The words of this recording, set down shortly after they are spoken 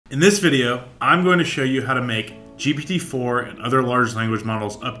In this video, I'm going to show you how to make GPT-4 and other large language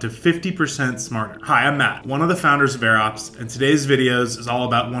models up to 50% smarter. Hi, I'm Matt, one of the founders of AirOps, and today's videos is all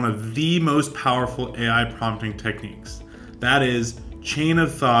about one of the most powerful AI prompting techniques. That is chain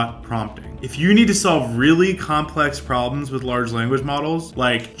of thought prompting. If you need to solve really complex problems with large language models,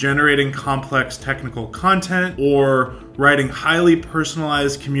 like generating complex technical content or writing highly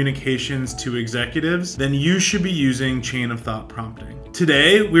personalized communications to executives, then you should be using chain of thought prompting.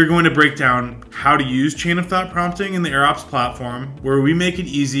 Today, we're going to break down how to use chain of thought prompting in the AirOps platform, where we make it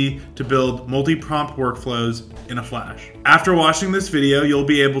easy to build multi-prompt workflows in a flash. After watching this video, you'll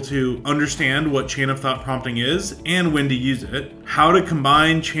be able to understand what chain of thought prompting is and when to use it, how to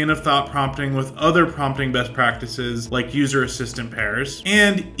combine chain of thought prompting with other prompting best practices like user assistant pairs,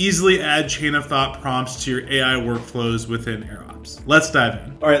 and easily add chain of thought prompts to your AI workflows within AirOps. Let's dive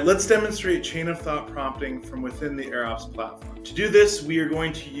in. All right, let's demonstrate chain of thought prompting from within the AirOps platform. To do this, we are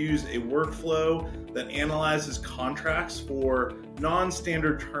going to use a workflow that analyzes contracts for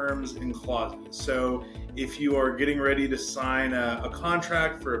non-standard terms and clauses. So if you are getting ready to sign a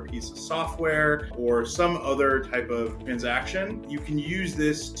contract for a piece of software or some other type of transaction, you can use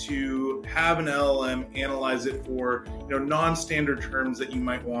this to have an LLM analyze it for non-standard terms that you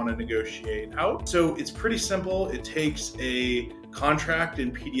might want to negotiate out. So it's pretty simple. It takes a contract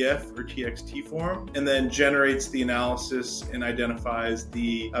in PDF or TXT form and then generates the analysis and identifies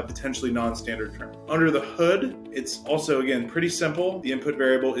the potentially non-standard term. Under the hood, it's also, again, pretty simple. The input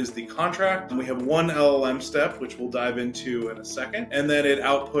variable is the contract, and we have one LLM step, which we'll dive into in a second, and then it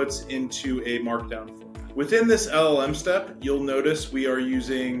outputs into a markdown form. Within this LLM step, you'll notice we are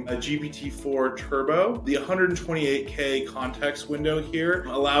using a GPT-4 Turbo. The 128K context window here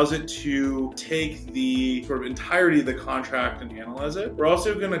allows it to take the sort of entirety of the contract and analyze it. We're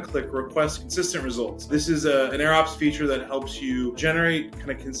also going to click Request Consistent Results. This is an AirOps feature that helps you generate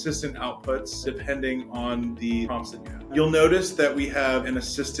kind of consistent outputs depending on the prompts that you have. You'll notice that we have an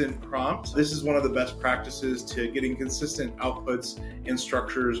assistant prompt. This is one of the best practices to getting consistent outputs and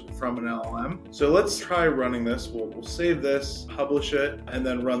structures from an LLM. So let's try running this. We'll save this, publish it, and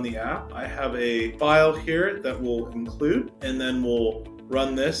then run the app. I have a file here that we'll include, and then we'll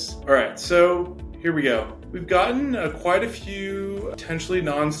run this. All right, so here we go. We've gotten quite a few potentially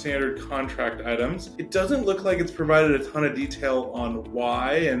non-standard contract items. It doesn't look like it's provided a ton of detail on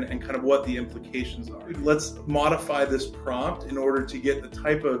why and kind of what the implications are. Let's modify this prompt in order to get the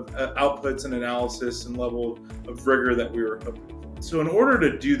type of outputs and analysis and level of rigor that we were hoping for. So in order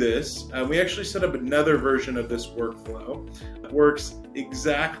to do this, we actually set up another version of this workflow. It works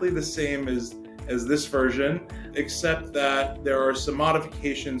exactly the same as this version, except that there are some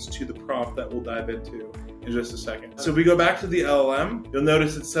modifications to the prompt that we'll dive into in just a second. So if we go back to the LLM, you'll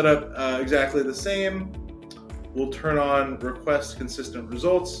notice it's set up exactly the same. We'll turn on Request Consistent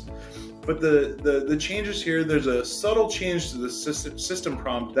Results. But the changes here, there's a subtle change to the system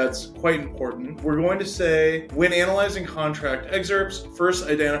prompt that's quite important. We're going to say, when analyzing contract excerpts, first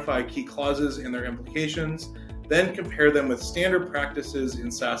identify key clauses and their implications, then compare them with standard practices in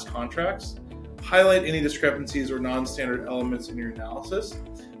SaaS contracts, highlight any discrepancies or non-standard elements in your analysis.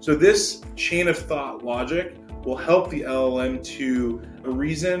 So this chain of thought logic will help the LLM to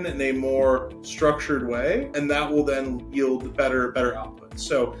reason in a more structured way, and that will then yield better output.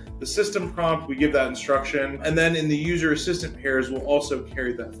 So the system prompt, we give that instruction, and then in the user assistant pairs, we'll also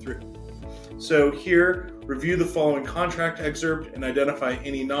carry that through. So here, review the following contract excerpt and identify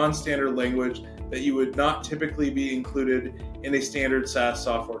any non-standard language that you would not typically be included in a standard SaaS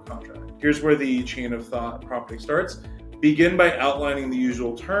software contract. Here's where the chain of thought prompting starts. Begin by outlining the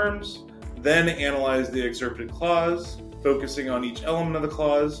usual terms, then analyze the excerpted clause, focusing on each element of the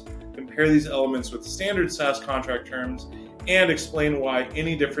clause, compare these elements with standard SaaS contract terms, and explain why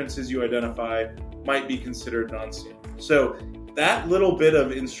any differences you identify might be considered non-standard. So that little bit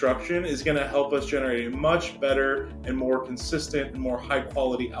of instruction is going to help us generate a much better and more consistent and more high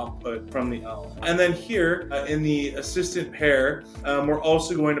quality output from the LLM. And then here in the assistant pair, we're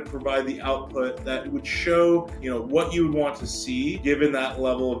also going to provide the output that would show what you would want to see given that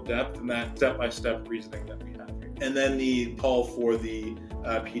level of depth and that step-by-step reasoning that we have here. And then the call for the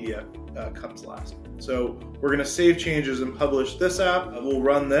PDF comes last. So we're going to save changes and publish this app. We'll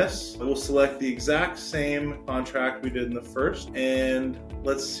run this. We'll select the exact same contract we did in the first, and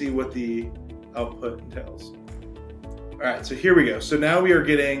let's see what the output entails. All right, so here we go. So now we are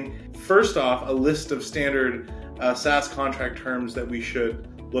getting, first off, a list of standard SaaS contract terms that we should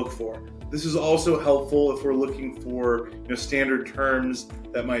look for. This is also helpful if we're looking for standard terms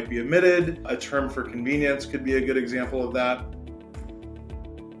that might be omitted. A term for convenience could be a good example of that.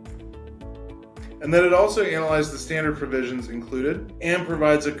 and then it also analyzed the standard provisions included and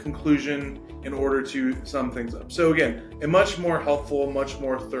provides a conclusion in order to sum things up. So again, a much more helpful, much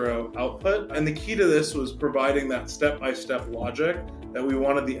more thorough output. And the key to this was providing that step-by-step logic that we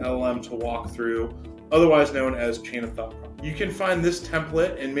wanted the LLM to walk through, otherwise known as chain of thought. You can find this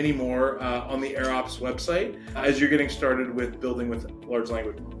template and many more on the AirOps website as you're getting started with building with large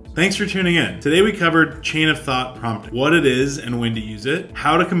language models. Thanks for tuning in. Today we covered chain of thought prompting, what it is and when to use it,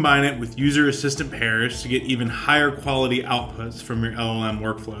 how to combine it with user assistant pairs to get even higher quality outputs from your LLM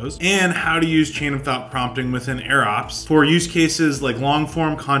workflows, and how to use chain of thought prompting within AirOps for use cases like long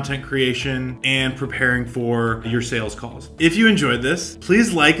form content creation and preparing for your sales calls. If you enjoyed this,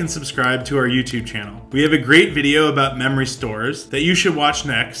 please like and subscribe to our YouTube channel. We have a great video about memory stores that you should watch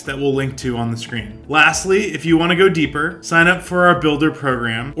next that we'll link to on the screen. Lastly, if you want to go deeper, sign up for our Builder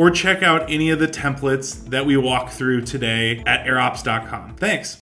program or check out any of the templates that we walk through today at airops.com. Thanks.